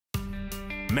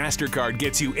MasterCard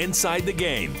gets you inside the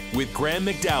game with Graeme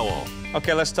McDowell.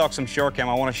 Okay, let's talk some short game.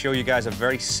 I want to show you guys a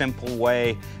very simple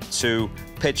way to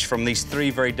pitch from these three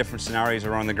very different scenarios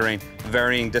around the green,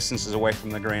 varying distances away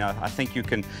from the green. I think you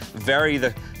can vary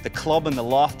the club and the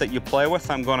loft that you play with.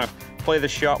 I'm going to play the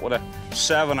shot with a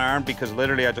 7-iron because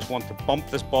literally I just want to bump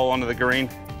this ball onto the green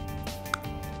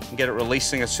and get it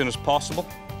releasing as soon as possible.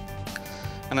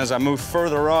 And as I move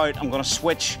further out, I'm going to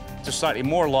switch to slightly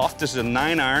more loft. This is a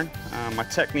 9-iron. My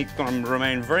technique's going to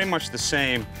remain very much the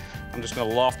same. I'm just going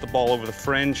to loft the ball over the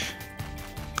fringe,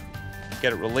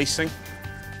 get it releasing.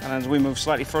 And as we move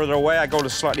slightly further away, I go to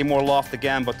slightly more loft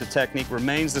again, but the technique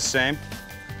remains the same.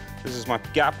 This is my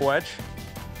gap wedge.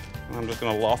 And I'm just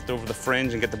going to loft over the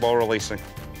fringe and get the ball releasing.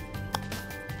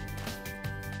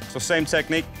 So same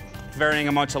technique, varying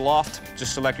amounts of loft,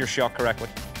 just select your shot correctly.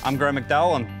 I'm Graeme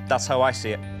McDowell, and that's how I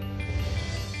see it.